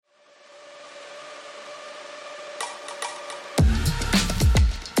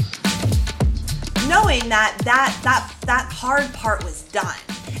knowing that hard part was done.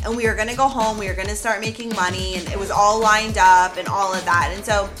 And we were going to go home, we were going to start making money, and it was all lined up and all of that. And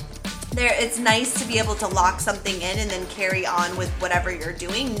so it's nice to be able to lock something in and then carry on with whatever you're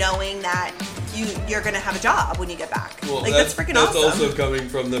doing, knowing that you're going to have a job when you get back. Well, that's freaking awesome. That's also coming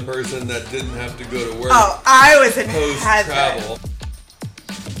from the person that didn't have to go to work. Oh, I was in post-travel.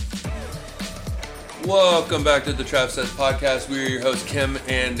 Welcome back to the Trav Says Podcast. We are your hosts, Kim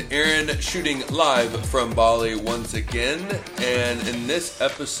and Aaron, shooting live from Bali once again. And in this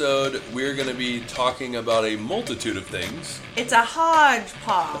episode, we're going to be talking about a multitude of things. It's a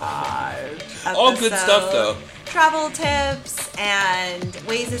hodgepodge episode. All good stuff, though. Travel tips and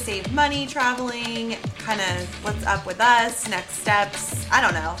ways to save money traveling, kind of what's up with us, next steps. I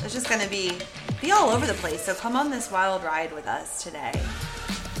don't know. It's just going to be all over the place. So come on this wild ride with us today.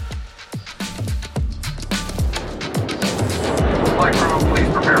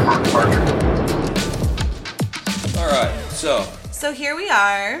 Please prepare for departure. Alright, So here we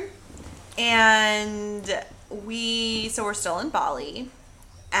are, and we're still in Bali,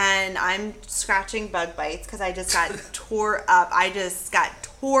 and I'm scratching bug bites because I just got tore up. I just got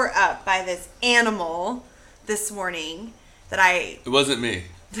tore up by this animal this morning It wasn't me.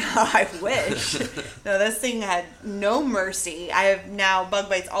 I wish. No, this thing had no mercy. I have now bug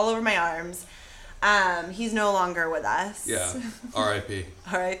bites all over my arms. He's no longer with us. Yeah, R.I.P.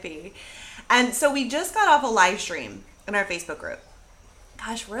 R.I.P. And so we just got off a live stream in our Facebook group.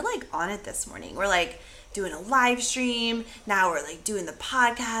 Gosh, we're like on it this morning. We're like doing a live stream. Now we're like doing the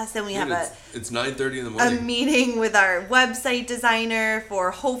podcast. Then we have it's 9:30 in the morning. A meeting with our website designer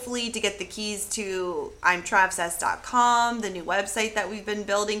for hopefully to get the keys to I'mTravSess.com, the new website that we've been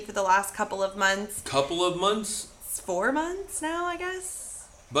building for the last couple of months. Couple of months? It's 4 months now, I guess.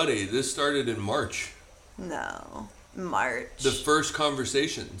 Buddy, this started in March. No, March. The first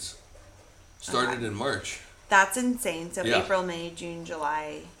conversations started in March. That's insane. So yeah. April, May, June,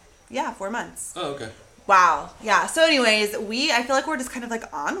 July. Yeah, 4 months. Oh, okay. Wow. Yeah. So anyways, I feel like we're just kind of like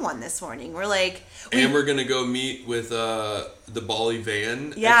on one this morning. We're like... And we're going to go meet with the Bali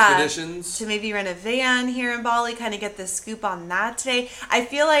van expeditions. To maybe rent a van here in Bali, kind of get the scoop on that today. I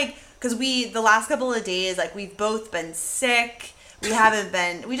feel like, because the last couple of days, like we've both been sick. We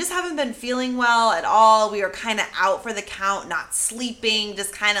just haven't been feeling well at all. We were kind of out for the count, not sleeping,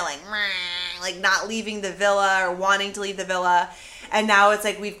 just kind of like not leaving the villa or wanting to leave the villa. And now it's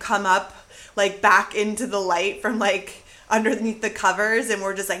like we've come up like back into the light from like underneath the covers, and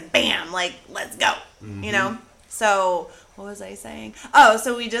we're just like, bam, like, let's go, you know? So what was I saying? Oh,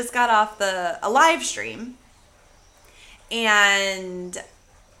 so we just got off a live stream, and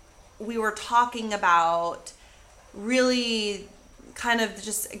we were talking about really kind of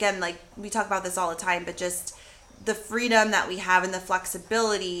just, again, like we talk about this all the time, but just the freedom that we have and the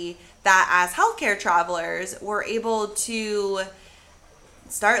flexibility that as healthcare travelers, we're able to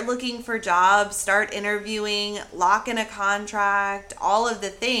start looking for jobs, start interviewing, lock in a contract, all of the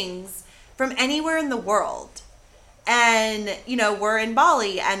things from anywhere in the world. And, we're in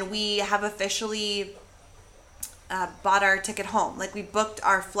Bali, and we have officially bought our ticket home. Like, we booked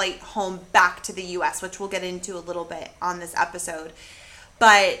our flight home back to the U.S., which we'll get into a little bit on this episode.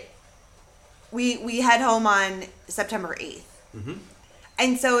 But we head home on September 8th. Mm-hmm.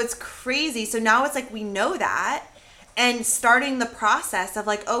 And so it's crazy. So now it's like we know that, and starting the process of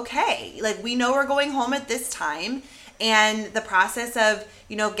like, okay, like we know we're going home at this time, and the process of,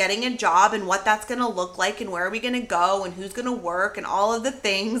 getting a job and what that's going to look like and where are we going to go and who's going to work and all of the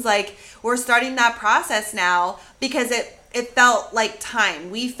things. Like, we're starting that process now because it felt like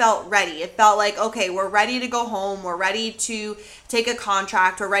time. We felt ready. It felt like, okay, we're ready to go home. We're ready to take a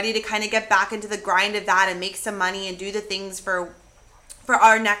contract. We're ready to kind of get back into the grind of that and make some money and do the things for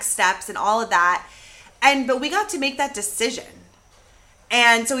our next steps and all of that. But we got to make that decision.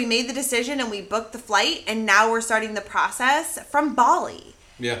 And so we made the decision and we booked the flight, and now we're starting the process from Bali.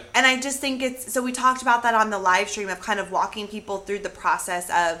 Yeah. And I just think so we talked about that on the live stream of kind of walking people through the process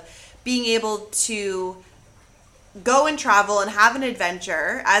of being able to go and travel and have an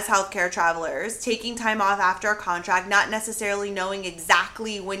adventure as healthcare travelers, taking time off after a contract, not necessarily knowing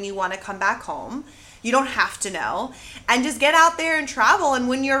exactly when you want to come back home. You don't have to know. And just get out there and travel, and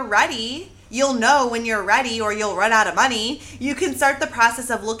when you're ready, you'll know when you're ready, or you'll run out of money. You can start the process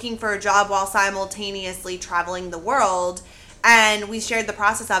of looking for a job while simultaneously traveling the world. And we shared the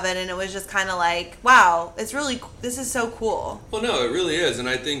process of it, and it was just kind of like, wow, this is so cool. Well, no, it really is. And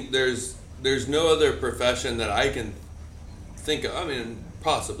I think there's no other profession that I can think of. I mean,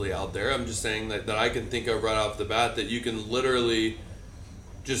 possibly out there. I'm just saying that I can think of right off the bat that you can literally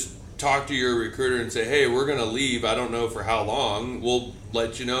just talk to your recruiter and say, hey, we're going to leave. I don't know for how long. We'll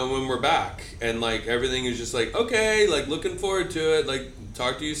let you know when we're back. And, like, everything is just like, okay, like, looking forward to it. Like,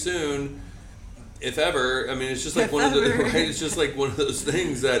 talk to you soon. If ever. I mean, it's just like right? It's just like one of those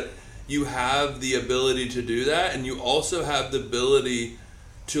things that you have the ability to do that. And you also have the ability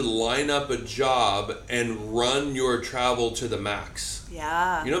to line up a job and run your travel to the max.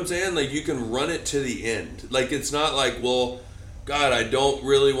 Yeah. You know what I'm saying? Like, you can run it to the end. Like, it's not like, well, God, I don't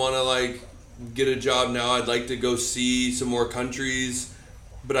really want to, like, get a job now. I'd like to go see some more countries,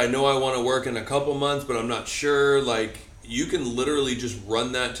 but I know I want to work in a couple months, but I'm not sure. Like, you can literally just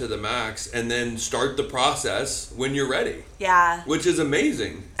run that to the max and then start the process when you're ready. Yeah. Which is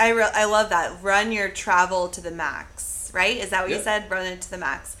amazing. I love that. Run your travel to the max, right? Is that what you said? Run it to the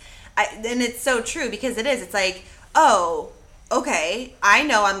max. And it's so true because it is. It's like, oh, okay, I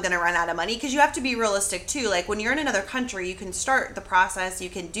know I'm going to run out of money, because you have to be realistic too. Like, when you're in another country, you can start the process, you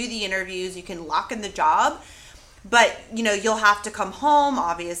can do the interviews, you can lock in the job, but, you know, you'll have to come home,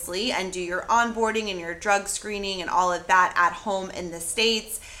 obviously, and do your onboarding and your drug screening and all of that at home in the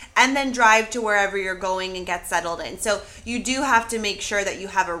States, and then drive to wherever you're going and get settled in. So you do have to make sure that you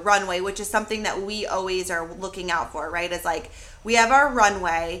have a runway, which is something that we always are looking out for, right? It's like, we have our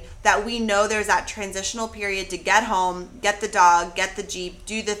runway that we know there's that transitional period to get home, get the dog, get the Jeep,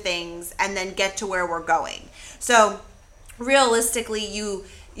 do the things, and then get to where we're going. So realistically, you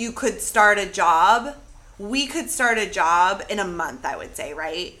could start a job. We could start a job in a month, I would say,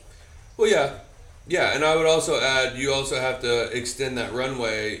 right? Well, yeah. Yeah, and I would also add, you also have to extend that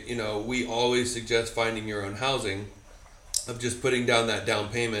runway. You know, we always suggest finding your own housing, of just putting down that down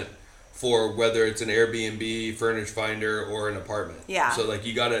payment for whether it's an Airbnb, Furnish Finder, or an apartment. Yeah. So, like,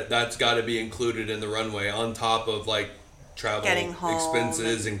 that's gotta be included in the runway on top of, like, travel Getting home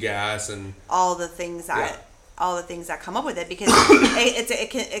expenses and gas and all the things that come up with it, because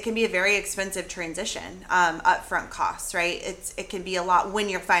it can be a very expensive transition, upfront costs, right? It can be a lot when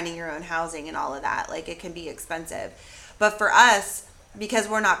you're finding your own housing and all of that. Like, it can be expensive, but for us, because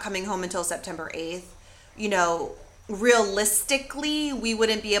we're not coming home until September 8th, you know, realistically, we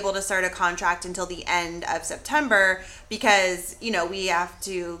wouldn't be able to start a contract until the end of September, because, you know, we have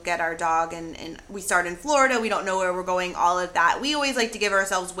to get our dog and we start in Florida. We don't know where we're going, all of that. We always like to give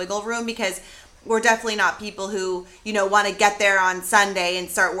ourselves wiggle room, because we're definitely not people who, you know, want to get there on Sunday and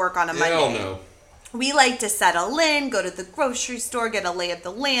start work on a Monday. Hell no. We like to settle in, go to the grocery store, get a lay of the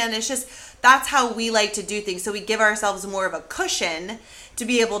land. It's just, that's how we like to do things. So we give ourselves more of a cushion to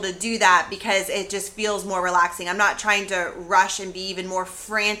be able to do that, because it just feels more relaxing. I'm not trying to rush and be even more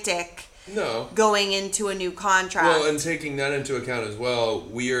frantic going into a new contract. Well, and taking that into account as well,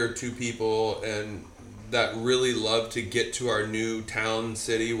 we are two people and that really love to get to our new town,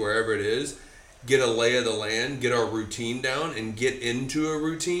 city, wherever it is, get a lay of the land, get our routine down, and get into a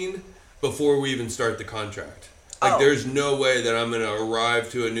routine before we even start the contract. Like, there's no way that I'm going to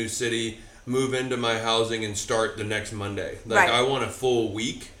arrive to a new city, move into my housing, and start the next Monday. Like, I want a full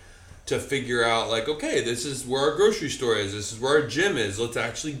week to figure out, like, okay, this is where our grocery store is. This is where our gym is. Let's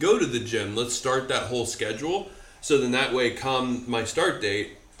actually go to the gym. Let's start that whole schedule. So then that way, come my start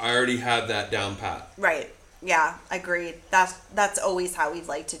date, I already have that down pat. Right. Yeah, agreed. That's always how we've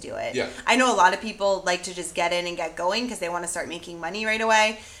liked to do it. Yeah. I know a lot of people like to just get in and get going because they want to start making money right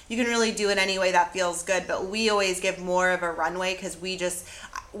away. You can really do it any way that feels good, but we always give more of a runway because we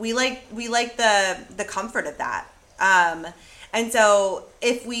like the comfort of that. And so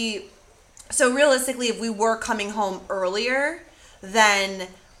realistically, if we were coming home earlier, then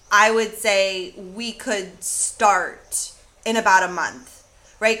I would say we could start in about a month,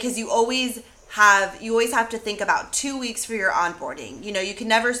 right? Because you always have to think about 2 weeks for your onboarding. You know, you can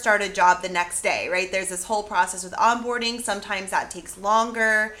never start a job the next day, right? There's this whole process with onboarding. Sometimes that takes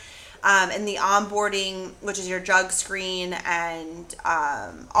longer. And the onboarding, which is your drug screen and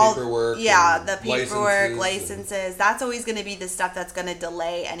all paperwork, the paperwork, licenses, that's always going to be the stuff that's going to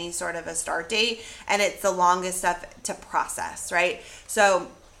delay any sort of a start date, and it's the longest stuff to process, right? So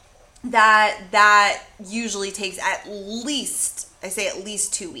that usually takes at least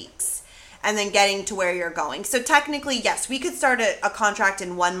 2 weeks. And then getting to where you're going. So technically, yes, we could start a contract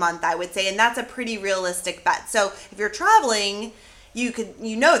in 1 month, I would say, and that's a pretty realistic bet. So if you're traveling, you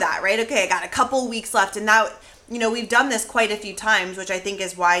know that, right? Okay, I got a couple weeks left, and that, you know, we've done this quite a few times, which I think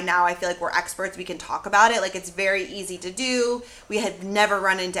is why now I feel like we're experts. We can talk about it. Like, it's very easy to do. We had never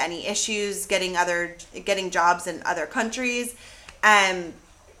run into any issues getting jobs in other countries. And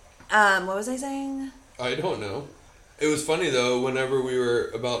what was I saying? I don't know. It was funny, though, whenever we were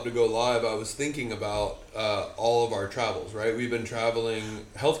about to go live, I was thinking about all of our travels, right? We've been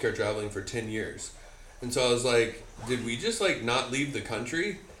healthcare traveling for 10 years. And so I was like, did we just, like, not leave the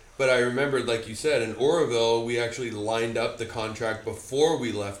country? But I remembered, like you said, in Oroville, we actually lined up the contract before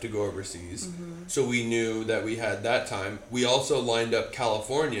we left to go overseas. So we knew that we had that time. We also lined up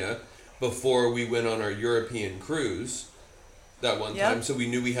California before we went on our European cruise that one time. So we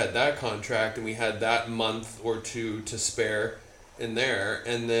knew we had that contract and we had that month or two to spare in there.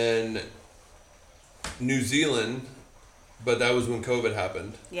 And then New Zealand, but that was when COVID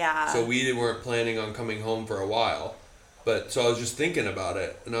happened. Yeah. So we weren't planning on coming home for a while. But so I was just thinking about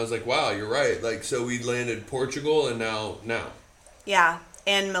it, and I was like, "Wow, you're right." Like, so we landed Portugal, and now. Yeah,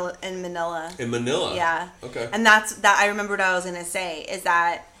 and in Manila. In Manila. Yeah. Okay. And that I remember what I was gonna say is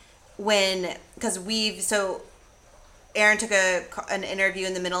that Aaron took an interview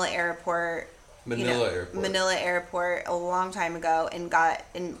in the Manila airport. Manila airport a long time ago, and got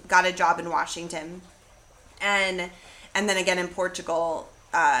a job in Washington, and then again in Portugal.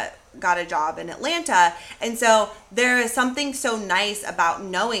 Got a job in Atlanta. And so there is something so nice about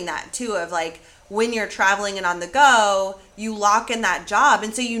knowing that too, of like when you're traveling and on the go, you lock in that job,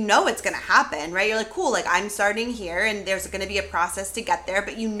 and so you know it's going to happen, right? You're like, cool, like I'm starting here and there's going to be a process to get there,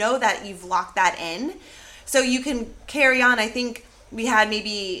 but you know that you've locked that in, so you can carry on. I think we had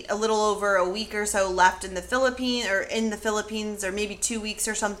maybe a little over a week or so left in the Philippines, or maybe 2 weeks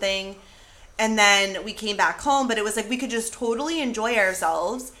or something. And then we came back home, but it was like we could just totally enjoy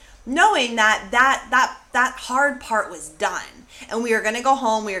ourselves, knowing that hard part was done. And we were going to go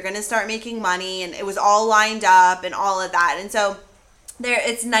home, we were going to start making money, and it was all lined up and all of that. And so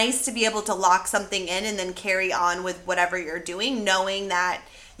it's nice to be able to lock something in and then carry on with whatever you're doing, knowing that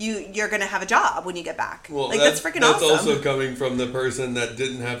you're going to have a job when you get back. Well, like, that's freaking awesome. That's also coming from the person that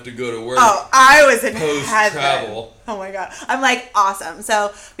didn't have to go to work. Oh, I was in post-travel. Oh my God. I'm like, awesome.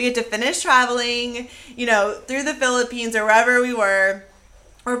 So we had to finish traveling, through the Philippines or wherever we were,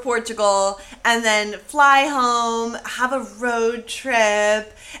 or Portugal, and then fly home, have a road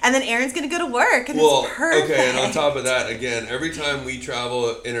trip, and then Aaron's going to go to work, and it's perfect. Okay, and on top of that, again, every time we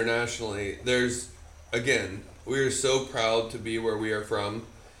travel internationally, we are so proud to be where we are from,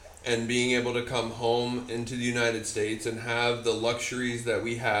 and being able to come home into the United States and have the luxuries that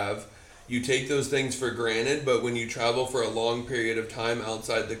we have. You take those things for granted, but when you travel for a long period of time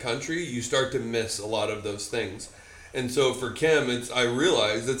outside the country, you start to miss a lot of those things. And so for Kim, I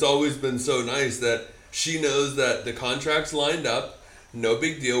realize it's always been so nice that she knows that the contract's lined up, no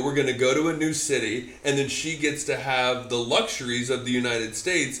big deal, we're going to go to a new city, and then she gets to have the luxuries of the United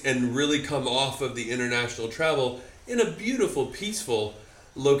States and really come off of the international travel in a beautiful, peaceful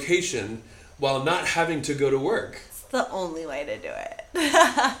location while not having to go to work. It's the only way to do it.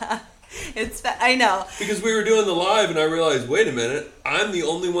 I know. Because we were doing the live and I realized, wait a minute, I'm the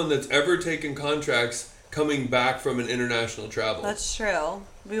only one that's ever taken contracts coming back from an international travel. That's true.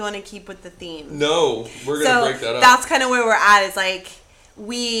 We want to keep with the theme. No, we're going to break that up. That's kind of where we're at, is like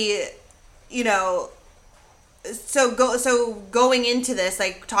so going into this,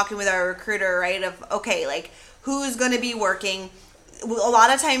 like talking with our recruiter, right, of okay, like who's going to be working. A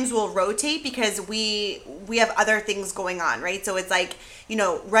lot of times we'll rotate because we have other things going on, right? So it's like,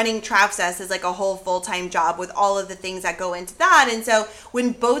 running TravSess is like a whole full-time job with all of the things that go into that. And so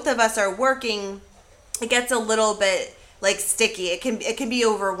when both of us are working, it gets a little bit like sticky. It can be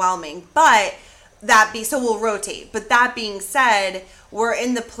overwhelming, so we'll rotate. But that being said, we're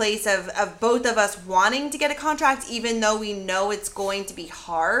in the place of both of us wanting to get a contract, even though we know it's going to be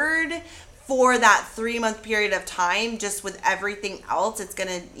hard for that 3-month period of time. Just with everything else, it's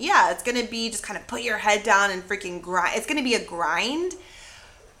gonna be just kind of put your head down and freaking grind. It's gonna be a grind,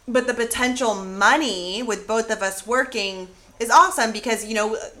 but the potential money with both of us working is awesome because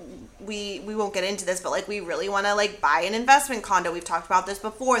we won't get into this, but like we really want to like buy an investment condo. We've talked about this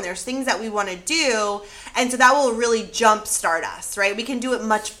before, and there's things that we want to do, and so that will really jumpstart us, right? We can do it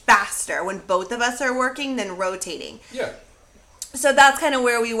much faster when both of us are working than rotating. Yeah. So that's kind of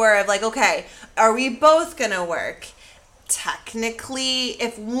where we were, of like, okay, are we both going to work? Technically,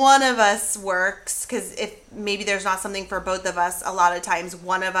 if one of us works, because if maybe there's not something for both of us, a lot of times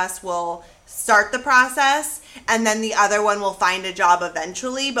one of us will start the process and then the other one will find a job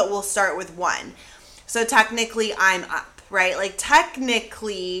eventually, but we'll start with one. So technically I'm up, right? Like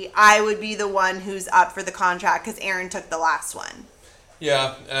technically I would be the one who's up for the contract because Aaron took the last one.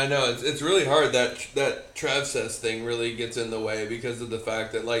 Yeah, I know. It's really hard. That TravSess thing really gets in the way because of the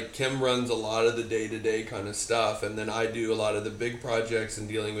fact that, like, Kim runs a lot of the day-to-day kind of stuff, and then I do a lot of the big projects and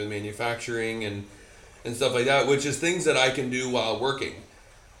dealing with manufacturing and stuff like that, which is things that I can do while working.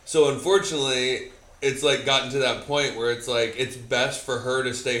 So, unfortunately, it's, like, gotten to that point where it's, like, it's best for her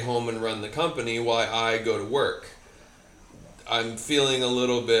to stay home and run the company while I go to work. I'm feeling a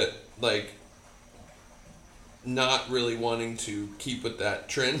little bit, like, not really wanting to keep with that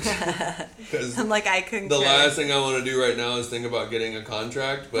trend. Because I'm like, I couldn't. The last thing I want to do right now is think about getting a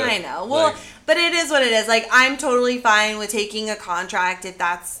contract. But I know. Well, but it is what it is. Like, I'm totally fine with taking a contract if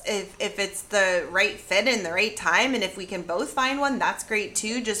it's the right fit and the right time, and if we can both find one, that's great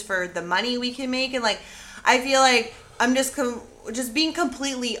too. Just for the money we can make, and like, I feel like I'm just being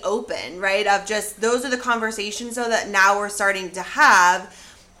completely open, right? Of just those are the conversations though that now we're starting to have.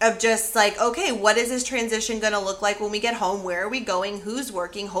 Of just like, okay, what is this transition going to look like when we get home? Where are we going? Who's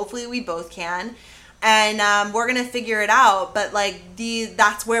working? Hopefully we both can. And we're going to figure it out. But like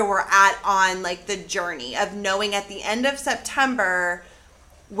that's where we're at on like the journey of knowing at the end of September,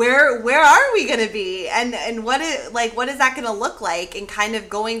 where are we going to be? And what is that going to look like? And kind of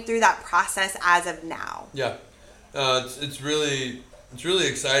going through that process as of now. Yeah. It's really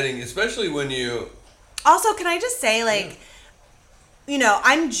exciting, especially when you... Also, can I just say like... You know,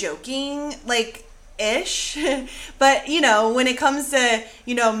 I'm joking, like, ish, but, you know, when it comes to,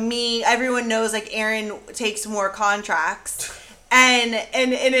 you know, me, everyone knows, like, Aaron takes more contracts, and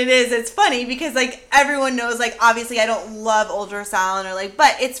it's funny, because, like, everyone knows, like, obviously I don't love ultrasound, or, like,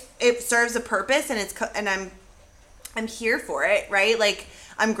 but it serves a purpose, and I'm here for it, right, like,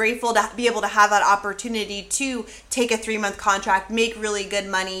 I'm grateful to be able to have that opportunity to take a 3-month contract, make really good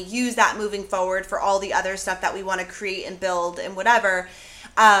money, use that moving forward for all the other stuff that we want to create and build and whatever.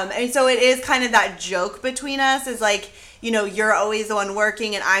 And so it is kind of that joke between us is like, you know, you're always the one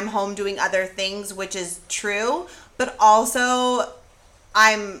working and I'm home doing other things, which is true. But also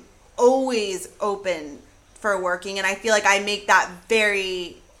I'm always open for working. And I feel like I'm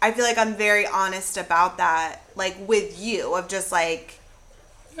very honest about that, like with you, of just like,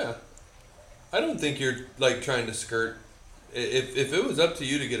 yeah, I don't think you're like trying to skirt. If it was up to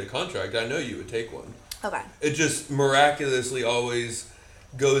you to get a contract, I know you would take one. Okay. It just miraculously always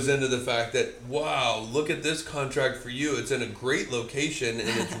goes into the fact that, wow, look at this contract for you. It's in a great location and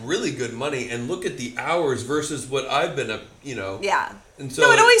it's really good money. And look at the hours versus what I've been up, you know. Yeah. And so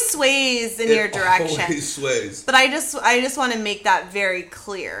no, it always sways in your direction. It always sways. But I just want to make that very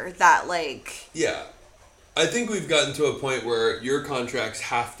clear that like. Yeah. I think we've gotten to a point where your contracts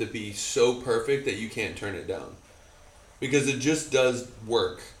have to be so perfect that you can't turn it down. Because it just does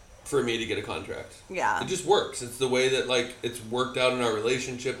work for me to get a contract. Yeah. It just works. It's the way that, like, it's worked out in our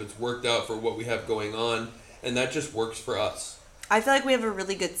relationship. It's worked out for what we have going on. And that just works for us. I feel like we have a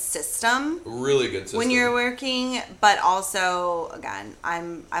really good system. Really good system. When you're working, but also, again,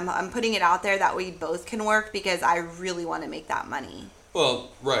 I'm putting it out there that we both can work because I really want to make that money. Well,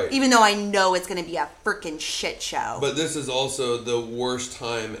 right. Even though I know it's going to be a freaking shit show. But this is also the worst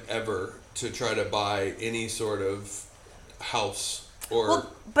time ever to try to buy any sort of house or...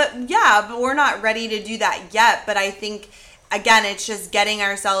 Well, but we're not ready to do that yet. But I think, again, it's just getting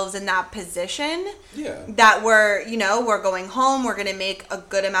ourselves in that position. Yeah. That we're going home, we're going to make a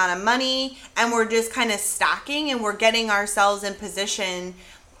good amount of money, and we're just kind of stacking, and we're getting ourselves in position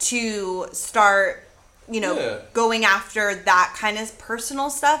to start... going after that kind of personal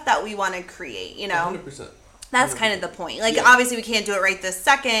stuff that we want to create, 100%. That's kind of the point. Like, yeah. Obviously we can't do it right this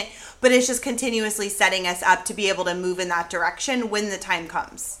second, but it's just continuously setting us up to be able to move in that direction when the time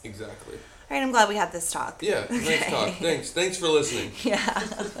comes. Exactly. All right, I'm glad we had this talk. Yeah, okay. Nice talk. Thanks for listening. Yeah.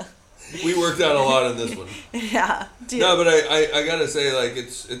 We worked out a lot in this one. Yeah. Dude. No, but I gotta say, like,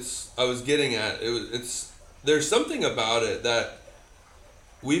 it's I was getting at, there's something about it that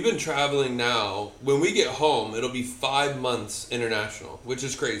we've been traveling now. When we get home, it'll be 5 months international, which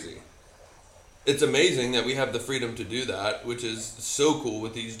is crazy. It's amazing that we have the freedom to do that, which is so cool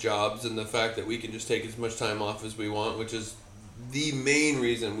with these jobs and the fact that we can just take as much time off as we want, which is the main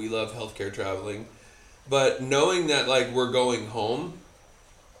reason we love healthcare traveling. But knowing that, like, we're going home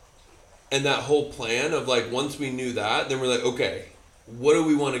and that whole plan of, like, once we knew that, then we're like, okay, what do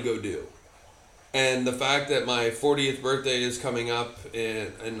we want to go do? And the fact that my 40th birthday is coming up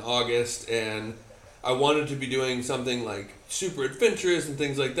in August, and I wanted to be doing something like super adventurous and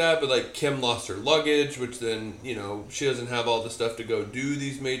things like that, but like Kim lost her luggage, which then, she doesn't have all the stuff to go do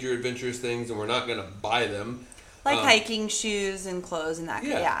these major adventurous things, and we're not going to buy them. Like hiking shoes and clothes and that.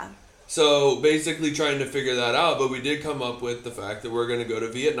 Yeah. So basically trying to figure that out, but we did come up with the fact that we're going to go to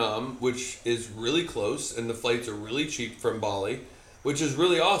Vietnam, which is really close, and the flights are really cheap from Bali. Which is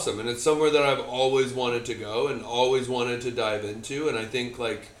really awesome, and it's somewhere that I've always wanted to go and always wanted to dive into, and I think,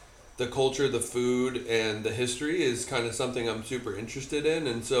 like, the culture, the food, and the history is kind of something I'm super interested in,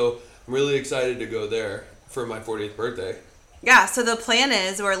 and so I'm really excited to go there for my 40th birthday. Yeah, so the plan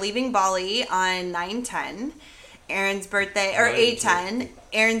is we're leaving Bali on 9/10. Aaron's birthday, or 8/10.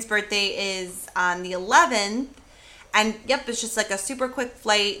 Aaron's birthday is on the 11th, and, yep, it's just like a super quick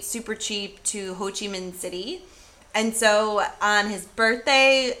flight, super cheap to Ho Chi Minh City. And so on his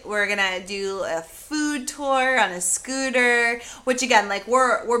birthday, we're gonna do a food tour on a scooter, which again, like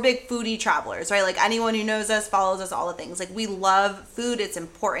we're big foodie travelers, right? Like anyone who knows us, follows us, all the things. Like we love food. It's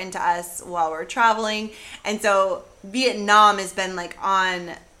important to us while we're traveling. And so Vietnam has been like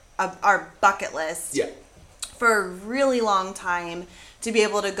on our bucket list for a really long time, to be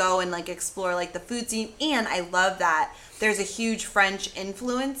able to go and like explore like the food scene. And I love that there's a huge French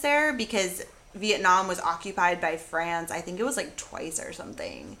influence there, because Vietnam was occupied by France. I think it was like twice or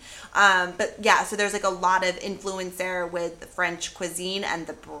something. But yeah, so there's like a lot of influence there with the French cuisine and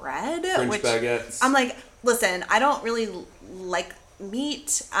the bread. French baguettes. I'm like, listen, I don't really like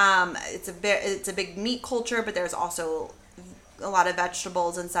meat. It's a big meat culture, but there's also a lot of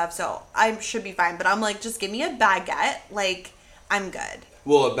vegetables and stuff. So I should be fine. But I'm like, just give me a baguette. Like, I'm good.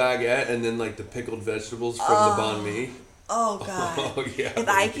 Well, a baguette and then like the pickled vegetables from the banh mi. Oh, God. Oh, yeah. If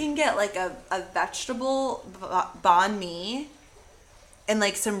I can get, like, a vegetable banh mi and,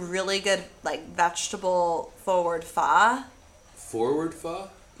 like, some really good, like, vegetable forward pho. Forward pho?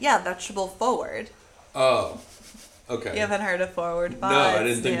 Yeah, vegetable forward. Oh, okay. You haven't heard of forward pho? No, I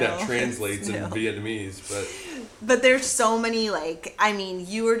didn't think that translates in Vietnamese, But there's so many, like, I mean,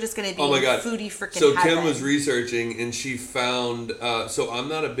 you are just going to be foodie freaking So heaven. Kim was researching, and she found, so I'm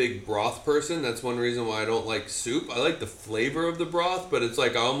not a big broth person. That's one reason why I don't like soup. I like the flavor of the broth, but it's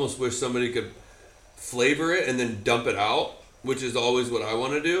like I almost wish somebody could flavor it and then dump it out, which is always what I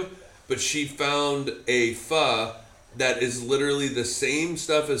want to do. But she found a pho that is literally the same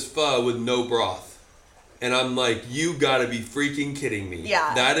stuff as pho with no broth. And I'm like, you gotta be freaking kidding me.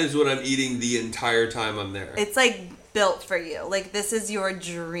 Yeah. That is what I'm eating the entire time I'm there. It's like built for you. Like, this is your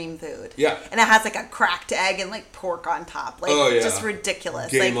dream food. Yeah. And it has like a cracked egg and like pork on top. Like, just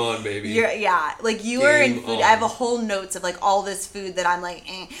ridiculous. Game like, on, baby. Like you are in food. I have a whole notes of like all this food that I'm like,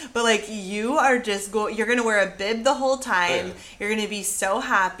 but like you are just you're gonna wear a bib the whole time. Yeah. You're gonna be so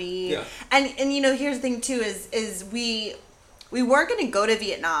happy. Yeah. And you know, here's the thing too is we weren't gonna go to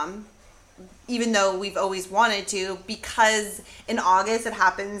Vietnam, even though we've always wanted to, because in August it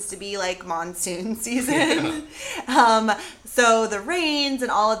happens to be like monsoon season. Yeah. So the rains and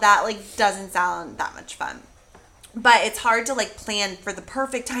all of that like doesn't sound that much fun. But it's hard to like plan for the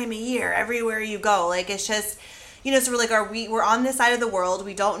perfect time of year everywhere you go. Like it's just, you know, so we're like, we're on this side of the world.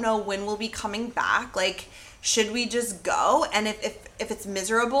 We don't know when we'll be coming back. Like, should we just go? And if it's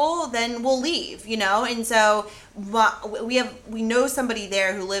miserable, then we'll leave, you know? And so we know somebody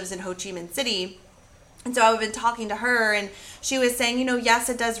there who lives in Ho Chi Minh City. And so I've been talking to her, and she was saying, you know, yes,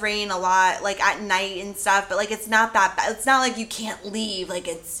 it does rain a lot, like at night and stuff, but like it's not that bad. It's not like you can't leave. Like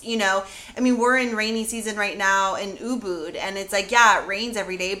it's, you know, I mean, we're in rainy season right now in Ubud, and it's like, yeah, it rains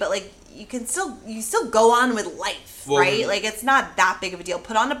every day, but like you still go on with life, right? Like it's not that big of a deal.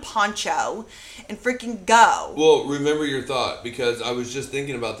 Put on a poncho and freaking go. Well, remember your thought, because I was just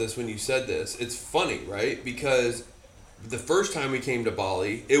thinking about this when you said this. It's funny, right? Because the first time we came to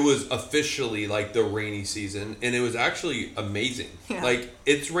Bali, it was officially like the rainy season, and it was actually amazing. Yeah. Like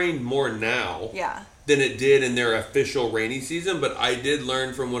it's rained more now Yeah. than it did in their official rainy season, but I did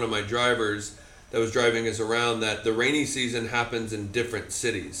learn from one of my drivers that was driving us around that the rainy season happens in different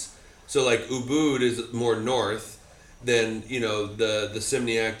cities. So like Ubud is more north than, you know, the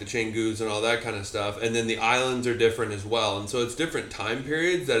Simniac, the Canggu's and all that kind of stuff. And then the islands are different as well. And so it's different time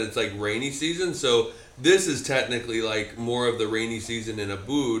periods that it's like rainy season. So this is technically like more of the rainy season in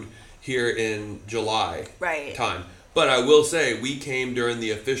Ubud here in July time. But I will say we came during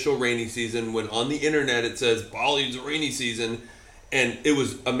the official rainy season when on the internet it says Bali's rainy season. And it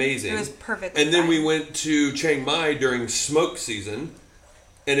was amazing. It was perfect. And then we went to Chiang Mai during smoke season.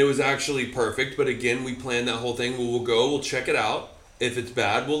 And it was actually perfect. But again, we planned that whole thing. We'll go, we'll check it out. If it's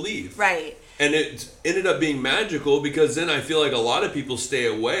bad, we'll leave. Right. And it ended up being magical, because then I feel like a lot of people stay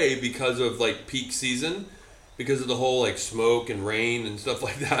away because of like peak season, because of the whole like smoke and rain and stuff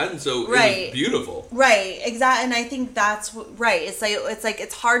like that. And so it was beautiful. Right. Exactly. And I think that's right. It's like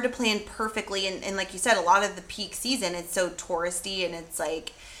it's hard to plan perfectly. And like you said, a lot of the peak season, it's so touristy and it's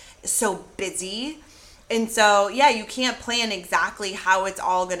like so busy. And so, yeah, you can't plan exactly how it's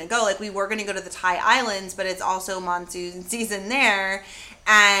all going to go. Like, we were going to go to the Thai Islands, but it's also monsoon season there.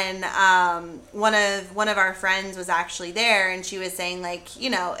 And one of our friends was actually there, and she was saying, like, you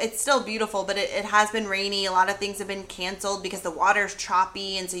know, it's still beautiful, but it has been rainy. A lot of things have been canceled because the water's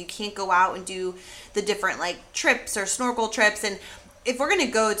choppy, and so you can't go out and do the different, like, trips or snorkel trips. And if we're going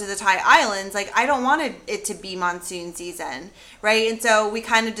to go to the Thai Islands, like, I don't want it to be monsoon season, right? And so we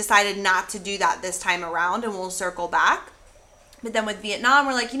kind of decided not to do that this time around, and we'll circle back. But then with Vietnam,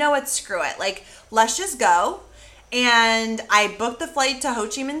 we're like, you know what? Screw it. Like, let's just go. And I booked the flight to Ho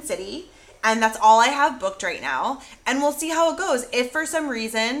Chi Minh City, and that's all I have booked right now. And we'll see how it goes. If for some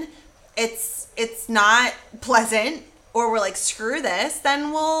reason it's not pleasant, or we're like, screw this,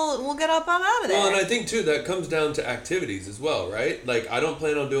 then we'll get up and out of there. Well, and I think too that comes down to activities as well, right? Like, I don't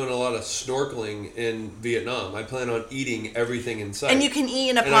plan on doing a lot of snorkeling in Vietnam. I plan on eating everything in sight. And you can eat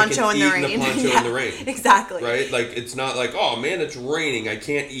in a poncho in the rain. In a poncho in the rain. Exactly. Right? Like, it's not like, oh man, it's raining, I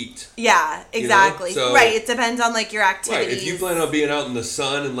can't eat. Yeah, exactly. You know? So, right, it depends on like your activities. Right, if you plan on being out in the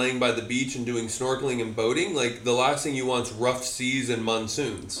sun and laying by the beach and doing snorkeling and boating, like, the last thing you want is rough seas and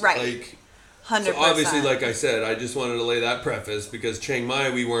monsoons. Right. Like, 100%. So obviously, like I said, I just wanted to lay that preface, because Chiang Mai,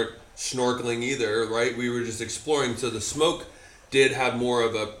 we weren't snorkeling either, right? We were just exploring. So the smoke did have more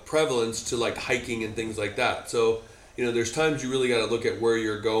of a prevalence to like hiking and things like that. So, you know, there's times you really got to look at where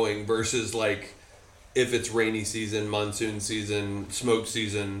you're going versus like if it's rainy season, monsoon season, smoke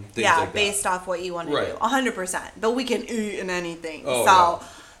season, things like that. Yeah, based off what you want to do. 100%. But we can eat in anything. Oh, so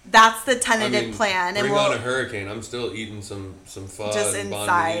that's the tentative plan. Bring on a hurricane. I'm still eating some pho just and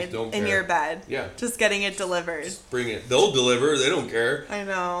inside Don't in care. your bed. Yeah. Just getting it delivered. Just bring it. They'll deliver. They don't care. I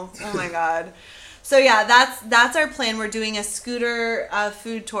know. Oh my God. So yeah, that's our plan. We're doing a scooter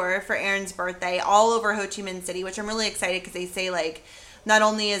food tour for Aaron's birthday all over Ho Chi Minh City, which I'm really excited because they say like not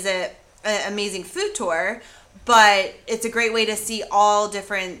only is it an amazing food tour, but it's a great way to see all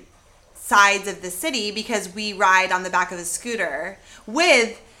different sides of the city because we ride on the back of a scooter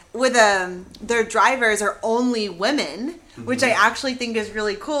with their drivers are only women, which I actually think is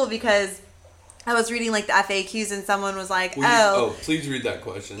really cool because I was reading like the FAQs and someone was like, please read that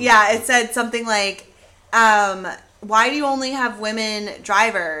question. Yeah, it said something like, why do you only have women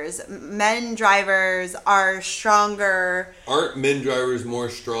drivers? Men drivers are stronger. Aren't men drivers more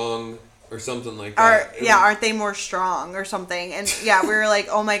strong or something like that? Aren't they more strong or something? And yeah, we were like,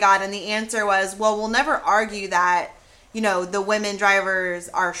 oh my God. And the answer was, well, we'll never argue that, you know, the women drivers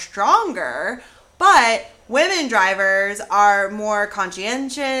are stronger, but women drivers are more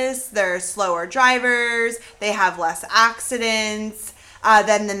conscientious, they're slower drivers, they have less accidents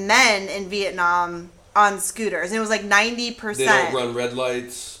than the men in Vietnam on scooters. And it was like 90%. They don't run red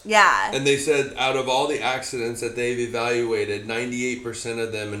lights. Yeah. And they said out of all the accidents that they've evaluated, 98%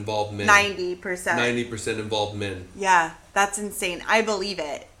 of them involve men. 90%. 90% involve men. Yeah, that's insane. I believe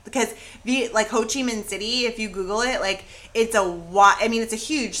it. Because like Ho Chi Minh City, if you Google it, like it's a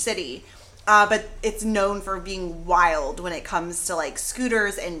huge city, but it's known for being wild when it comes to like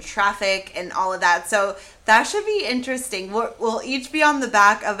scooters and traffic and all of that. So that should be interesting. We'll each be on the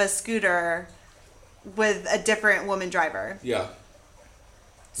back of a scooter with a different woman driver. Yeah.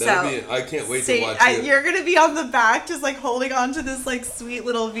 I can't wait to watch it. You're going to be on the back just like holding on to this like sweet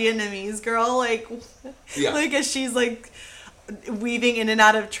little Vietnamese girl like as she's like weaving in and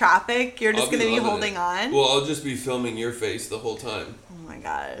out of traffic. You're just going to be holding on. Well, I'll just be filming your face the whole time. Oh my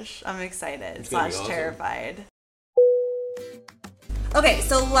gosh. I'm excited / awesome. terrified. Okay,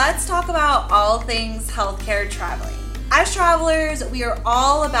 so let's talk about all things healthcare traveling. As travelers, we are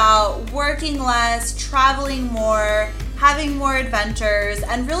all about working less, traveling more, having more adventures,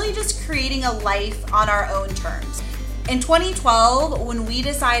 and really just creating a life on our own terms. In 2012, when we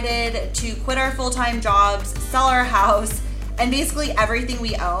decided to quit our full-time jobs, sell our house, and basically everything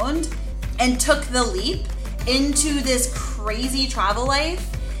we owned, and took the leap into this crazy travel life,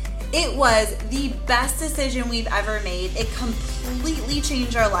 it was the best decision we've ever made. It completely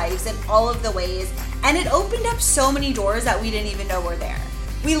changed our lives in all of the ways, and it opened up so many doors that we didn't even know were there.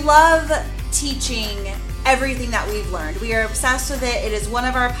 We love teaching everything that we've learned. We are obsessed with it. It is one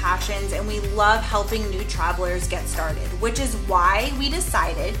of our passions, and we love helping new travelers get started, which is why we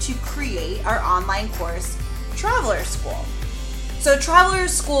decided to create our online course, Traveler School. So Traveler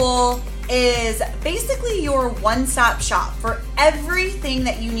School is basically your one-stop shop for everything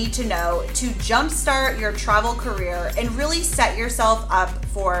that you need to know to jumpstart your travel career and really set yourself up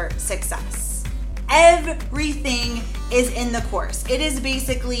for success. Everything is in the course. It is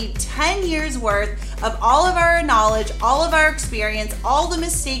basically 10 years worth of all of our knowledge, all of our experience, all the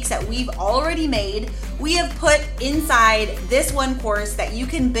mistakes that we've already made, we have put inside this one course that you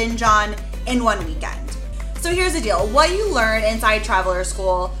can binge on in one weekend. So here's the deal. What you learn inside Traveler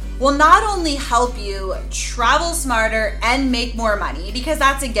School will not only help you travel smarter and make more money, because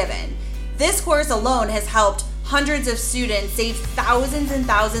that's a given. This course alone has helped hundreds of students save thousands and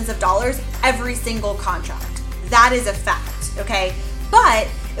thousands of dollars every single contract. That is a fact, okay? But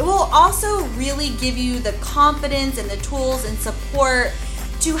it will also really give you the confidence and the tools and support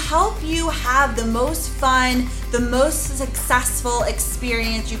to help you have the most fun, the most successful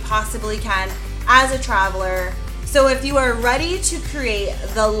experience you possibly can as a traveler. So if you are ready to create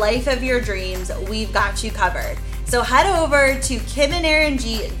the life of your dreams, we've got you covered. So head over to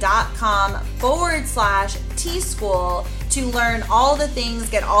kimandaarong.com/T-School to learn all the things,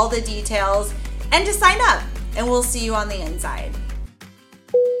 get all the details, and to sign up. And we'll see you on the inside.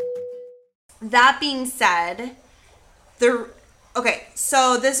 That being said, okay,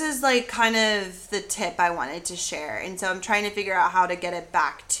 so this is like kind of the tip I wanted to share. And so I'm trying to figure out how to get it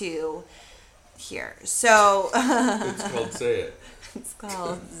back to here. So It's called Say It. It's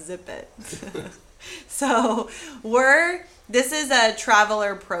called Zip It. So this is a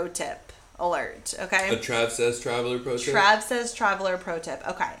traveler pro tip alert, okay? A Trav Says Traveler pro tip? Trav Says Traveler pro tip.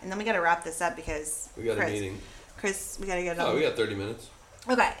 Okay, and then we got to wrap this up because We got a meeting. Chris, we got to get it Oh, on. we got 30 minutes.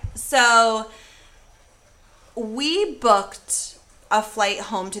 Okay, so we booked a flight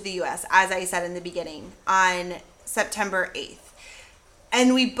home to the U.S., as I said in the beginning, on September 8th.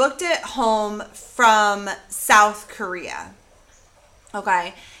 And we booked it home from South Korea.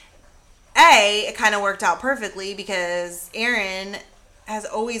 Okay. It kind of worked out perfectly because Aaron has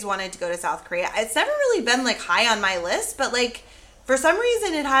always wanted to go to South Korea. It's never really been like high on my list, but like for some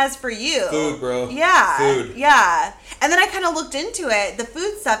reason it has for you. Food, bro. Yeah. Food. Yeah. And then I kind of looked into it, the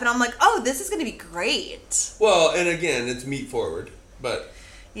food stuff, and I'm like, oh, this is going to be great. Well, and again, it's meat forward, but...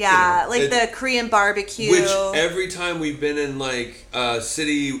 Yeah, you know, the Korean barbecue. Which every time we've been in like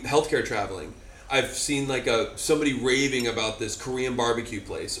city healthcare traveling, I've seen like somebody raving about this Korean barbecue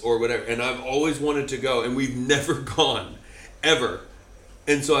place or whatever, and I've always wanted to go, and we've never gone, ever.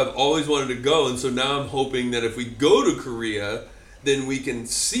 And so I've always wanted to go, and so now I'm hoping that if we go to Korea, then we can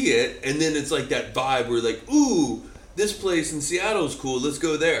see it, and then it's like that vibe where like, ooh, this place in Seattle's cool, let's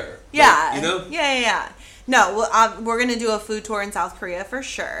go there. Yeah. Like, you know? Yeah. No, we're going to do a food tour in South Korea for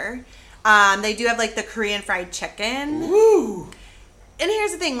sure. They do have like the Korean fried chicken. Woo! And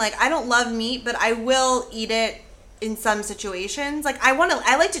here's the thing, like I don't love meat, but I will eat it in some situations. Like I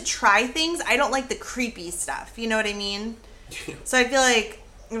like to try things. I don't like the creepy stuff. You know what I mean? So I feel like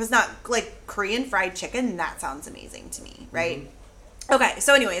it was not like Korean fried chicken. That sounds amazing to me, right? Mm-hmm. Okay,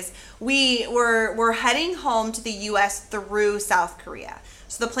 so anyways, we're heading home to the U.S. through South Korea.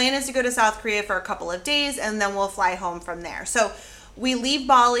 So the plan is to go to South Korea for a couple of days, and then we'll fly home from there. So we leave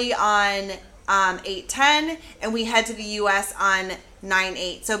Bali on 8/10, and we head to the U.S. on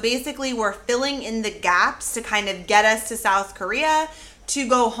 9/8. So basically, we're filling in the gaps to kind of get us to South Korea to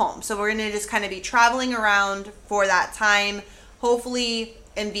go home. So we're going to just kind of be traveling around for that time, hopefully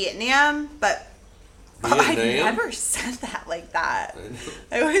in Vietnam, but I never said that like that.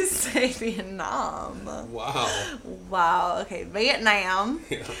 I always say Vietnam. Wow. Okay, Vietnam.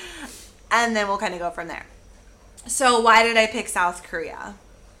 Yeah. And then we'll kind of go from there. So why did I pick South Korea?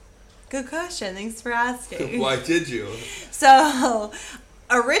 Good question. Thanks for asking. Why did you? So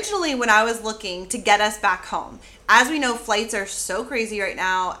originally when I was looking to get us back home, as we know, flights are so crazy right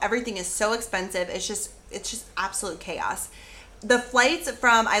now. Everything is so expensive. It's just absolute chaos. The flights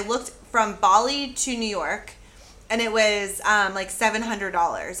I looked from Bali to New York, and it was like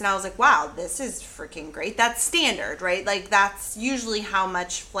 $700. And I was like, wow, this is freaking great. That's standard, right? Like that's usually how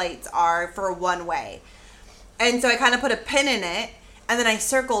much flights are for one way. And so I kind of put a pin in it. And then I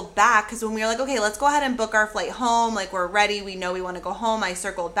circled back because when we were like, okay, let's go ahead and book our flight home. Like we're ready. We know we want to go home. I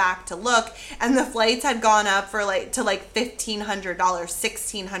circled back to look, and the flights had gone up to $1,500,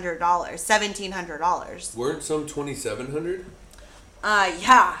 $1,600, $1,700. Weren't some 2,700?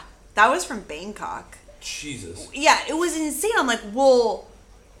 Yeah, that was from Bangkok. Jesus. Yeah, it was insane. I'm like, well,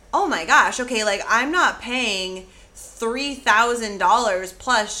 oh my gosh. Okay, like I'm not paying $3,000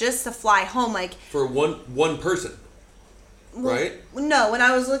 plus just to fly home. Like for one person. Right? No, when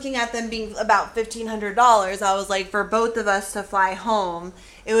I was looking at them being about $1,500, I was like, for both of us to fly home,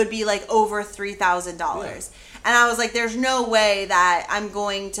 it would be like over $3,000. Yeah. And I was like, there's no way that I'm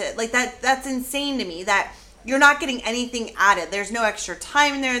going to, like that's insane to me that you're not getting anything added. There's no extra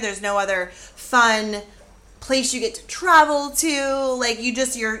time there. There's no other fun place you get to travel to. Like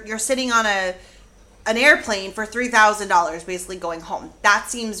you're sitting on an airplane for $3,000 basically going home. That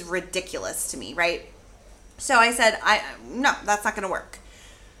seems ridiculous to me, right? So I said, no, that's not going to work.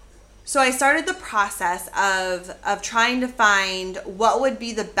 So I started the process of trying to find what would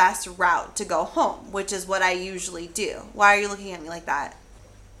be the best route to go home, which is what I usually do. Why are you looking at me like that?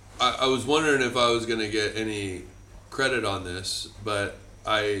 I was wondering if I was going to get any credit on this, but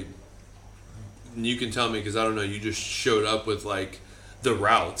you can tell me because I don't know, you just showed up with like the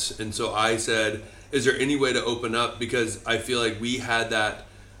routes. And so I said, is there any way to open up? Because I feel like we had that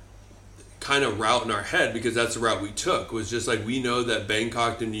kind of route in our head because that's the route we took, was just like we know that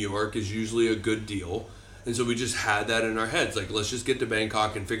Bangkok to New York is usually a good deal, and so we just had that in our heads, like let's just get to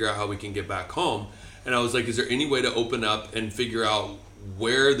Bangkok and figure out how we can get back home. And I was like, is there any way to open up and figure out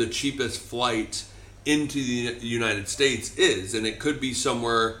where the cheapest flight into the United States is, and it could be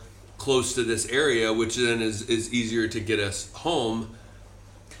somewhere close to this area, which then is easier to get us home.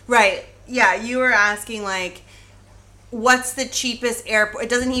 Right. Yeah, you were asking, like, what's the cheapest airport? It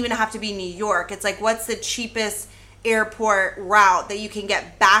doesn't even have to be New York. It's like, what's the cheapest airport route that you can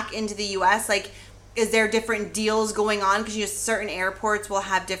get back into the U.S.? Like, is there different deals going on? Because certain airports will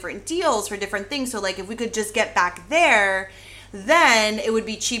have different deals for different things. So, like, if we could just get back there, then it would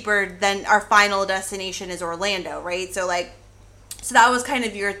be cheaper than our final destination is Orlando, right? So, like, so that was kind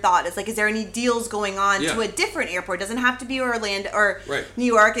of your thought. It's like, is there any deals going on to a different airport? It doesn't have to be Orlando or New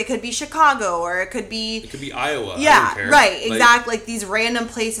York. It could be Chicago, or it could be Iowa. Yeah, right, exactly. Like these random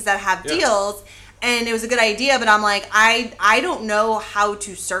places that have deals. And it was a good idea, but I'm like, I don't know how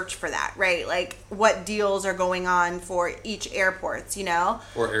to search for that, right? Like, what deals are going on for each airports, you know?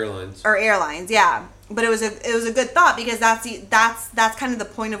 Or airlines. Yeah. But it was a good thought, because that's kind of the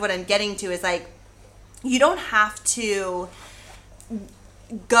point of what I'm getting to, is like, you don't have to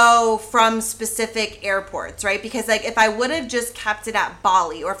go from specific airports, right? Because, like, if I would have just kept it at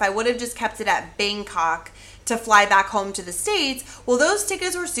Bali, or if I would have just kept it at Bangkok to fly back home to the States, well, those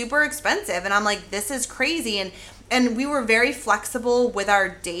tickets were super expensive, and I'm like, this is crazy. And we were very flexible with our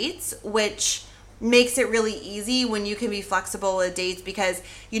dates, which makes it really easy when you can be flexible with dates, because,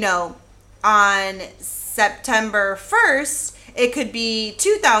 you know, on September 1st it could be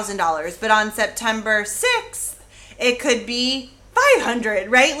 $2,000, but on September 6th it could be $500,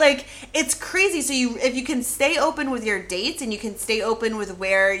 right? Like, it's crazy. So if you can stay open with your dates, and you can stay open with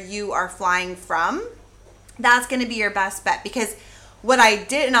where you are flying from, that's going to be your best bet. Because what I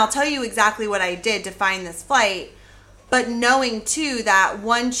did, and I'll tell you exactly what I did to find this flight, but knowing too that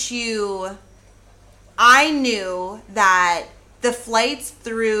I knew that the flights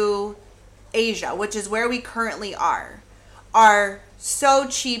through Asia, which is where we currently are so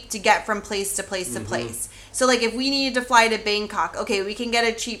cheap to get from place to place to place. So, like, if we needed to fly to Bangkok, okay, we can get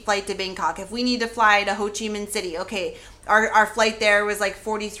a cheap flight to Bangkok. If we need to fly to Ho Chi Minh City, okay, our flight there was like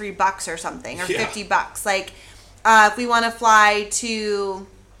 $43 or something, or $50. Like, if we want to fly to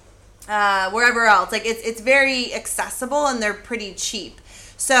wherever else, like, it's very accessible, and they're pretty cheap.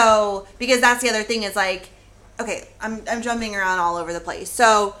 So, because that's the other thing, is like, okay, I'm jumping around all over the place.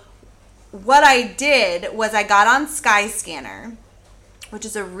 So, what I did was I got on Skyscanner, which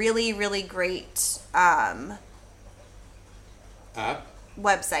is a really, really great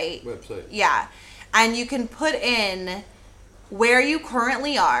website. Yeah. And you can put in where you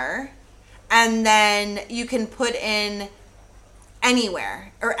currently are, and then you can put in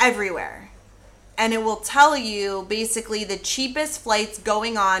anywhere or everywhere. And it will tell you basically the cheapest flights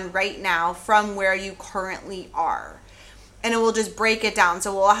going on right now from where you currently are. And it will just break it down.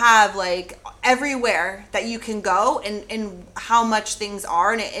 So we'll have, like, everywhere that you can go, and how much things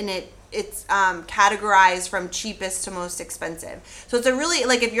are, and it's categorized from cheapest to most expensive. So it's a really,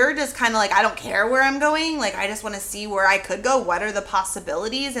 like, if you're just kind of like, I don't care where I'm going, like, I just want to see where I could go, what are the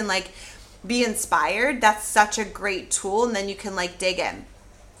possibilities, and, like, be inspired, that's such a great tool. And then you can, like, dig in.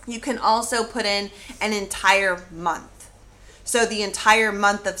 You can also put in an entire month. So the entire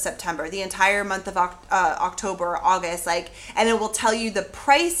month of September, the entire month of October, August, like, and it will tell you the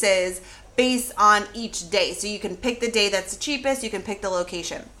prices based on each day. So you can pick the day that's the cheapest, you can pick the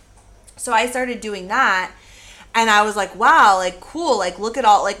location. So I started doing that, and I was like, wow, like, cool, like, look at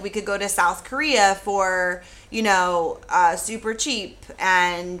all, like, we could go to South Korea for, you know, super cheap.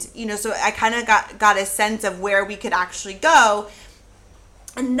 And, you know, so I kind of got a sense of where we could actually go.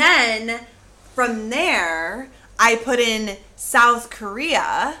 And then from there, I put in South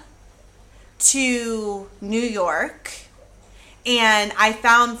Korea to New York, and I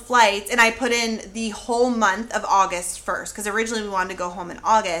found flights, and I put in the whole month of August first, because originally we wanted to go home in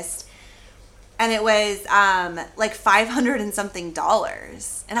August, and it was like $500 and something.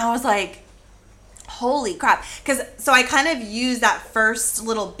 And I was like, holy crap. So I kind of used that first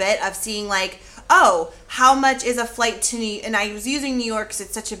little bit of seeing, like, oh, how much is a flight to New York? And I was using New York because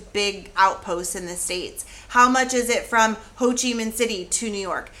it's such a big outpost in the States. How much is it from Ho Chi Minh City to New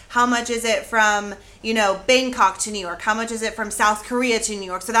York? How much is it from, you know, Bangkok to New York? How much is it from South Korea to New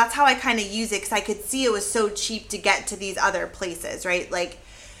York? So that's how I kind of use it, because I could see it was so cheap to get to these other places, right? Like,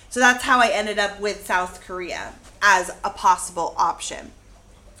 so that's how I ended up with South Korea as a possible option.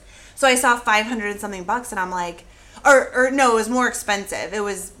 So I saw $500 and something, and I'm like, or no, it was more expensive. It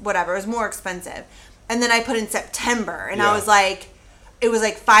was whatever. It was more expensive. And then I put in September, and I was like, it was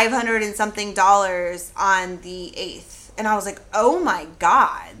like $500 and something on the 8th. And I was like, oh my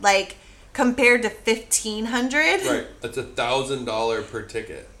God. Like, compared to $1,500. Right. That's $1,000 per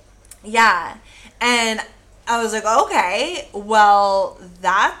ticket. Yeah. And I was like, okay, well,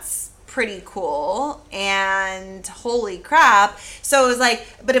 that's pretty cool, and holy crap. So it was like,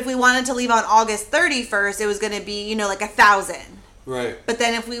 but if we wanted to leave on August 31st, it was going to be, you know, like $1,000. Right. But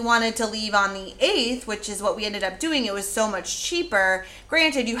then if we wanted to leave on the 8th, which is what we ended up doing, it was so much cheaper.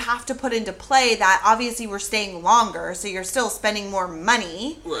 Granted, you have to put into play that obviously we're staying longer, so you're still spending more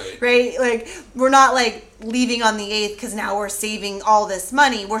money. Right. Right? Like, we're not like leaving on the 8th because now we're saving all this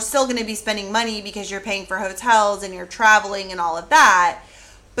money. We're still going to be spending money because you're paying for hotels and you're traveling and all of that.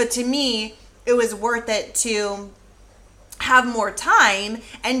 But to me, it was worth it to have more time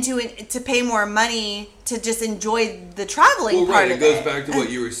and to pay more money to just enjoy the traveling part of it. It goes back to what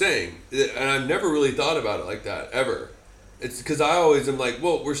you were saying, and I've never really thought about it like that ever. It's because I always am like,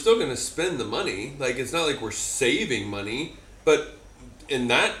 well, we're still going to spend the money. Like, it's not like we're saving money, but in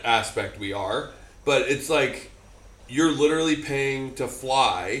that aspect we are. But it's like you're literally paying to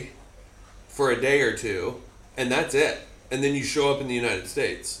fly for a day or two, and that's it. And then you show up in the United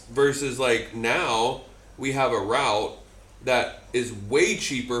States. Versus like now we have a route that is way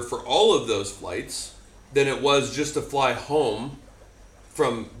cheaper for all of those flights than it was just to fly home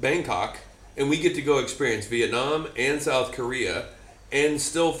from Bangkok, and we get to go experience Vietnam and South Korea and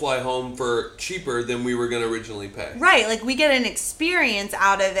still fly home for cheaper than we were going to originally pay. Right, like we get an experience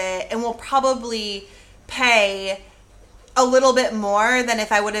out of it, and we'll probably pay a little bit more than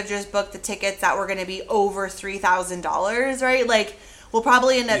if I would have just booked the tickets that were going to be over $3,000, right? Like we'll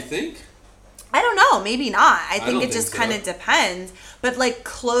probably end up... You think? I don't know, maybe not. I think it just so. kind of depends. But like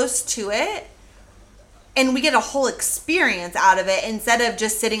close to it, and we get a whole experience out of it instead of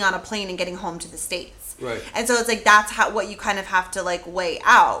just sitting on a plane and getting home to the States. Right. And so it's like that's what you kind of have to like weigh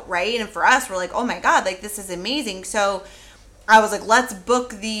out, right? And for us, we're like, oh my God, like this is amazing. So I was like, let's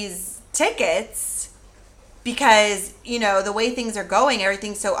book these tickets because, you know, the way things are going,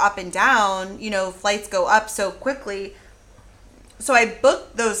 everything's so up and down, you know, flights go up so quickly. So I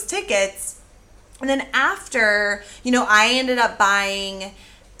booked those tickets. And then after, you know, I ended up buying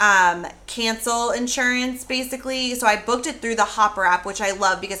cancel insurance, basically. So I booked it through the Hopper app, which I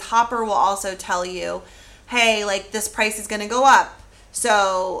love because Hopper will also tell you, hey, like this price is going to go up.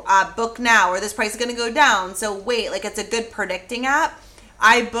 So book now, or this price is going to go down. So wait, like it's a good predicting app.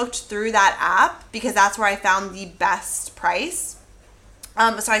 I booked through that app because that's where I found the best price.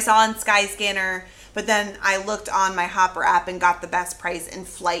 So I saw on Skyscanner, but then I looked on my Hopper app and got the best price in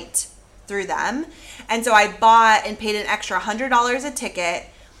flight through them. And so I bought and paid an extra $100 a ticket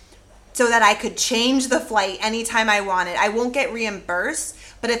so that I could change the flight anytime I wanted. I won't get reimbursed,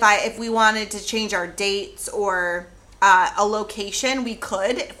 but if we wanted to change our dates or a location, we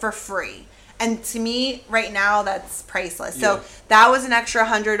could for free. And to me, right now, that's priceless. Yeah. So that was an extra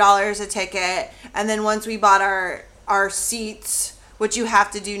 $100 a ticket. And then once we bought our seats, which you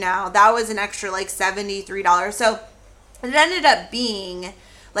have to do now, that was an extra like $73. So it ended up being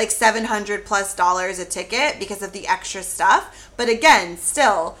like $700+ a ticket because of the extra stuff. But again,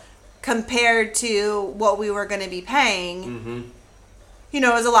 still, compared to what we were going to be paying, you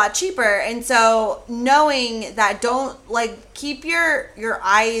know, it was a lot cheaper. And so knowing that, don't like keep your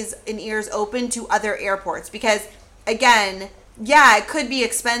eyes and ears open to other airports, because again, yeah, it could be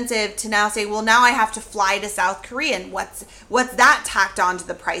expensive to now say, well, now I have to fly to South Korea, and what's that tacked onto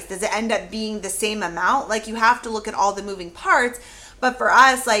the price? Does it end up being the same amount? Like, you have to look at all the moving parts. But for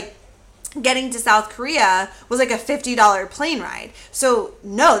us, like, getting to South Korea was like a $50 plane ride. So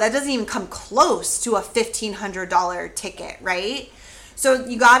no, that doesn't even come close to a $1,500 ticket, right? So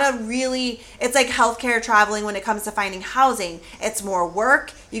you gotta really, it's like healthcare traveling when it comes to finding housing. It's more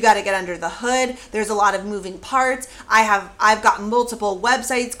work. You gotta get under the hood. There's a lot of moving parts. I've got multiple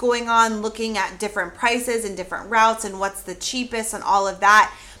websites going on, looking at different prices and different routes and what's the cheapest and all of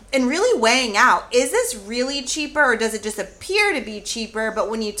that. And really weighing out, is this really cheaper, or does it just appear to be cheaper, but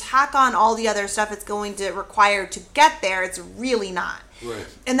when you tack on all the other stuff it's going to require to get there, it's really not. Right.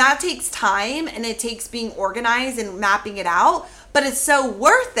 And that takes time, and it takes being organized and mapping it out, but it's so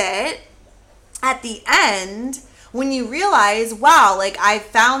worth it at the end when you realize, wow, like I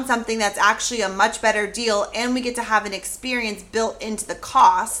found something that's actually a much better deal, and we get to have an experience built into the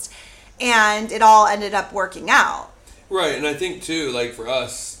cost, and it all ended up working out. Right, and I think too, like for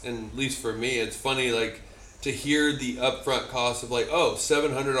us, and at least for me, it's funny, like to hear the upfront cost of like, oh,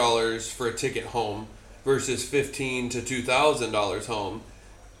 $700 for a ticket home versus $1,500 to $2,000 home.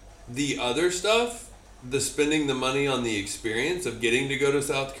 The other stuff, the spending the money on the experience of getting to go to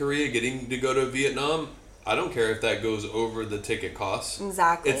South Korea, getting to go to Vietnam, I don't care if that goes over the ticket costs.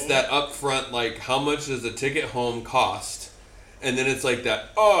 Exactly. It's that upfront, like how much does a ticket home cost? And then it's like that,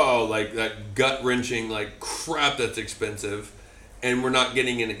 oh, like that gut-wrenching, like, crap, that's expensive. And we're not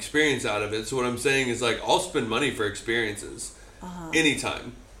getting an experience out of it. So what I'm saying is, like, I'll spend money for experiences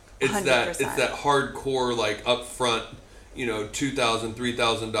anytime. It's 100%. that hardcore like upfront, $2,000,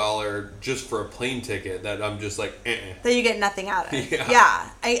 $3,000 just for a plane ticket that I'm just like, that you get nothing out of. Yeah.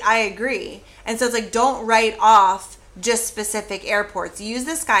 I agree. And so it's like, don't write off just specific airports. Use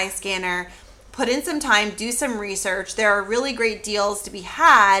the Skyscanner, put in some time, do some research. There are really great deals to be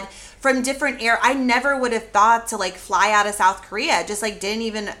had from different I never would have thought to like fly out of South Korea. It just like didn't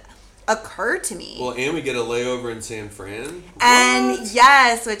even occur to me. Well, and we get a layover in San Fran. And What?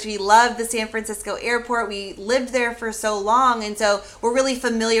 yes, which we love the San Francisco airport. We lived there for so long, and so we're really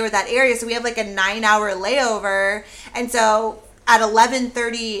familiar with that area. So we have like a 9-hour layover, and so at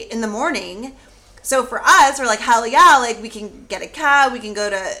 11:30 in the morning. So for us, we're like, hell yeah, like we can get a cab, we can go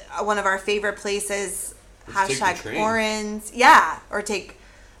to one of our favorite places, Let's take the train. #Orange. Yeah, or take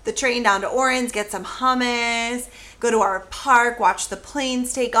the train down to Orange, get some hummus, go to our park, watch the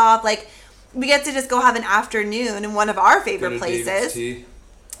planes take off. Like, we get to just go have an afternoon in one of our favorite Go to places. David's Tea.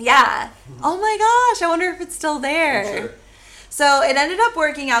 Yeah. Oh my gosh, I wonder if it's still there. I'm sure. So it ended up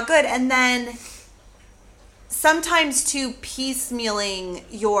working out good. And then sometimes too, piecemealing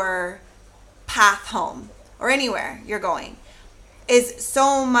your path home or anywhere you're going is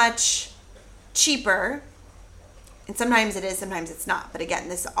so much cheaper. And sometimes it is, sometimes it's not. But again,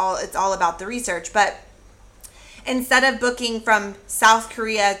 it's all about the research. But instead of booking from South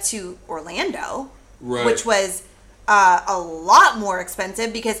Korea to Orlando, Right. which was a lot more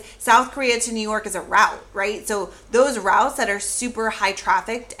expensive because South Korea to New York is a route, right? So those routes that are super high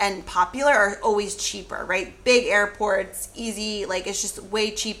trafficked and popular are always cheaper, right? Big airports, easy, like it's just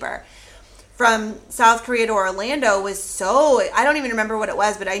way cheaper. From South Korea to Orlando was I don't even remember what it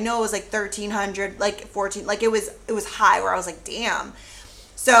was, but I know it was like 1,300, like 14, like it was high where I was like, damn.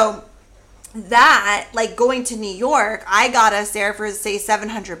 So that, like going to New York, I got us there for say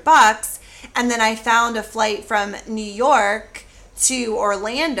 $700, and then I found a flight from New York to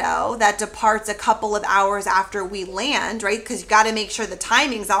Orlando that departs a couple of hours after we land, right? Because you got to make sure the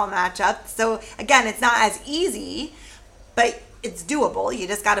timings all match up. So again, it's not as easy, but it's doable. You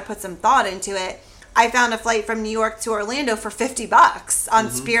just got to put some thought into it. I found a flight from New York to Orlando for $50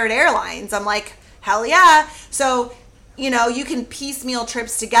 on Spirit Airlines. I'm like, hell yeah. So, you can piecemeal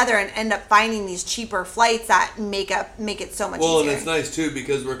trips together and end up finding these cheaper flights that make it so much easier. Well, and it's nice too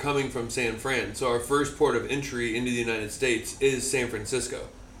because we're coming from San Fran. So our first port of entry into the United States is San Francisco.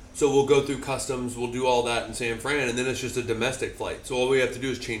 So we'll go through customs, we'll do all that in San Fran, and then it's just a domestic flight. So all we have to do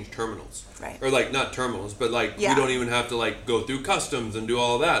is change terminals. Right. Or like, not terminals, but like Yeah. we don't even have to like go through customs and do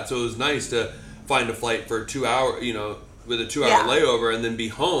all that. So it was nice to find a flight for 2 hour, with a 2 hour Yeah. layover and then be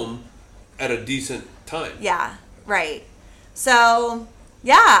home at a decent time. Yeah, right. So,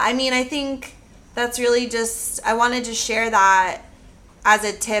 yeah, I mean, I think that's really I wanted to share that as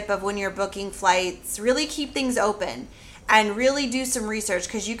a tip of when you're booking flights. Really keep things open and really do some research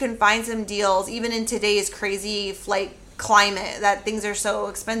because you can find some deals even in today's crazy flight climate that things are so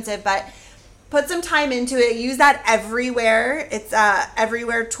expensive. But put some time into it. Use that everywhere. It's a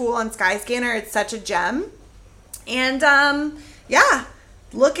everywhere tool on Skyscanner. It's such a gem. And yeah,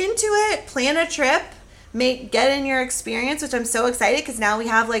 look into it. Plan a trip. Get in your experience, which I'm so excited because now we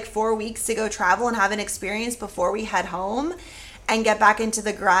have like 4 weeks to go travel and have an experience before we head home and get back into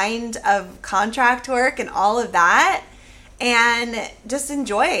the grind of contract work and all of that. And just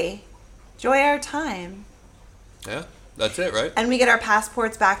enjoy our time. Yeah, that's it, right? And we get our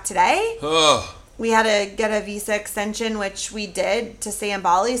passports back today. Oh, We had to get a visa extension, which we did to stay in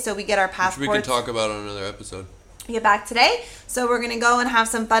Bali. So we get our which passports. we can talk about on another episode. Get back today. So we're going to go and have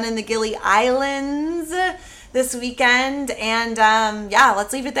some fun in the Gili Islands this weekend. And yeah,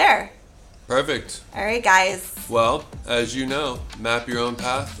 let's leave it there. Perfect. All right, guys. Well, as you know, map your own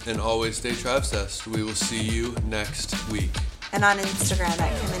path and always stay Travcessed. We will see you next week. And on Instagram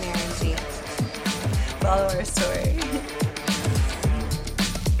at Kim and Aaron G. Follow our story.